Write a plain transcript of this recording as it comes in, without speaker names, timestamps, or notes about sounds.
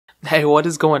Hey, what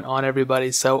is going on,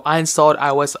 everybody? So I installed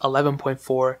iOS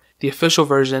 11.4, the official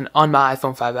version, on my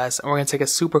iPhone 5S, and we're going to take a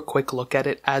super quick look at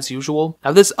it as usual.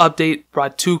 Now, this update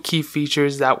brought two key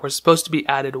features that were supposed to be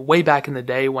added way back in the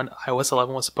day when iOS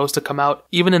 11 was supposed to come out.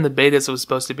 Even in the betas it was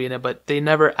supposed to be in it, but they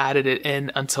never added it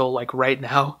in until like right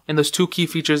now. And those two key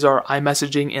features are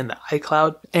iMessaging in the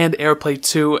iCloud and AirPlay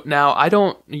 2. Now, I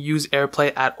don't use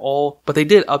AirPlay at all, but they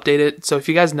did update it. So if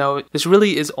you guys know, this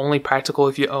really is only practical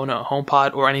if you own a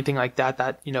HomePod or anything like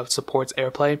that, supports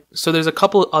AirPlay. So there's a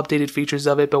couple of updated features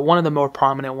of it, but one of the more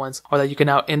prominent ones are that you can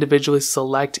now individually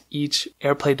select each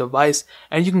AirPlay device,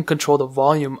 and you can control the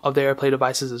volume of the AirPlay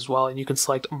devices as well, and you can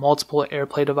select multiple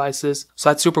AirPlay devices. So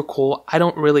that's super cool. I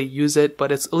don't really use it,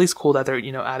 but it's at least cool that they're,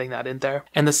 adding that in there.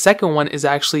 And the second one is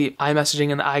actually iMessaging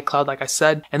in the iCloud, like I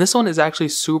said, and this one is actually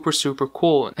super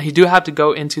cool. Now, you do have to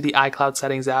go into the iCloud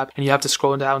settings app, and you have to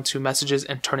scroll down to messages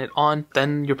and turn it on.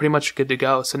 Then you're pretty much good to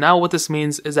go. So now what this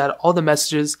means is that all the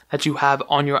messages that you have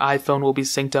on your iPhone will be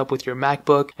synced up with your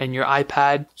MacBook and your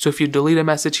iPad. So if you delete a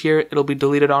message here, it'll be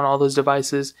deleted on all those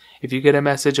devices. If you get a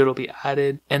message, it'll be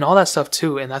added and all that stuff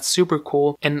too. And that's super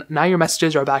cool. And now your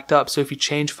messages are backed up. So if you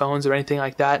change phones or anything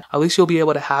like that, at least you'll be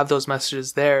able to have those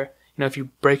messages there. If you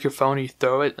break your phone or you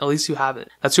throw it, at least you have it.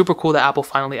 That's super cool that Apple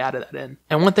finally added that in.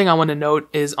 And one thing I want to note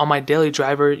is on my daily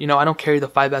driver, I don't carry the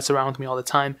 5S around with me all the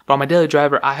time, but on my daily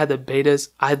driver, I had the betas.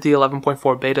 I had the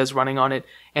 11.4 betas running on it,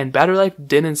 and battery life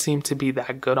didn't seem to be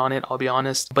that good on it, I'll be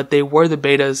honest. But they were the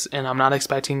betas, and I'm not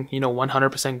expecting,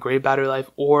 100% great battery life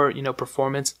or,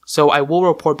 performance. So I will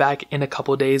report back in a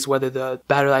couple days whether the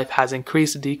battery life has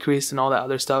increased, decreased, and all that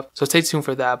other stuff. So stay tuned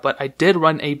for that. But I did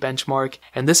run a benchmark,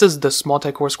 and this is the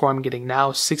multi-core score I'm getting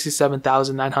now,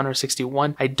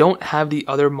 67,961. I don't have the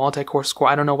other multi-core score.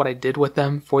 I don't know what I did with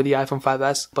them for the iPhone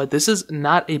 5S, but this is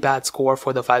not a bad score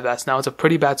for the 5S. Now, it's a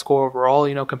pretty bad score overall,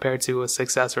 compared to a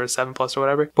 6S or a 7 Plus or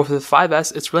whatever. But for the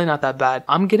 5S, it's really not that bad.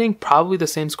 I'm getting probably the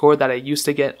same score that I used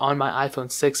to get on my iPhone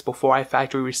 6 before I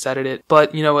factory resetted it.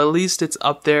 But, at least it's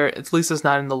up there. At least it's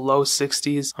not in the low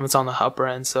 60s. It's on the upper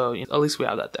end, so at least we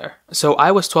have that there. So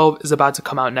iOS 12 is about to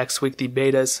come out next week, the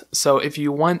betas. So if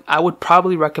you want, I would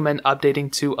probably recommend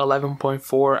updating to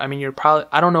 11.4. I mean,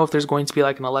 I don't know if there's going to be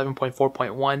like an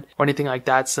 11.4.1 or anything like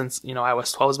that since,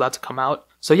 iOS 12 is about to come out.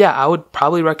 So yeah, I would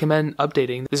probably recommend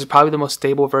updating. This is probably the most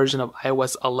stable version of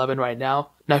iOS 11 right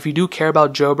now. Now, if you do care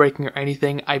about jailbreaking or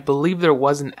anything, I believe there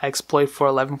was an exploit for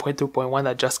 11.3.1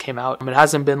 that just came out. It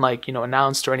hasn't been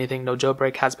announced or anything. No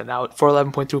jailbreak has been out for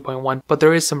 11.3.1, but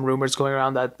there is some rumors going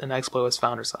around that an exploit was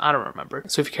found or something. I don't remember.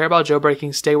 So if you care about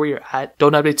jailbreaking, stay where you're at.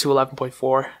 Don't update to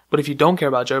 11.4. But if you don't care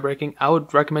about jailbreaking, I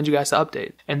would recommend you guys to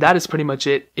update. And that is pretty much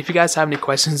it. If you guys have any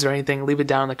questions or anything, leave it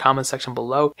down in the comment section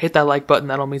below. Hit that like button.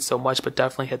 That'll mean so much, but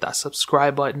definitely hit that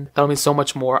subscribe button. That'll mean so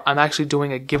much more. I'm actually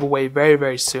doing a giveaway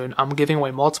very soon. I'm giving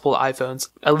away multiple iPhones,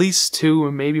 at least 2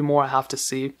 or maybe more. I have to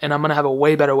see. And I'm going to have a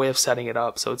way better way of setting it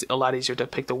up, so it's a lot easier to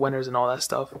pick the winners and all that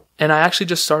stuff. And I actually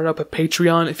just started up a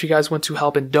Patreon. If you guys want to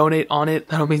help and donate on it,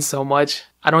 that'll mean so much.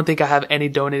 I don't think I have any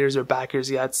donators or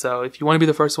backers yet, so if you want to be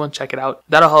the first one, check it out.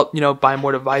 That'll help, buy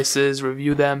more devices,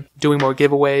 review them, doing more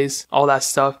giveaways, all that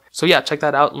stuff. So yeah, check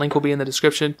that out. Link will be in the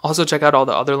description. Also check out all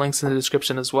the other links in the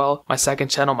description as well. My second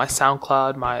channel, my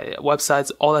SoundCloud, my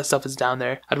websites, all that stuff is down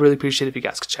there. I'd really appreciate it if you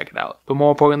guys could check it out. But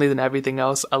more importantly than everything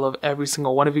else, I love every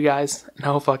single one of you guys, and I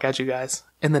will fuck at you guys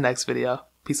in the next video.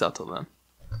 Peace out till then.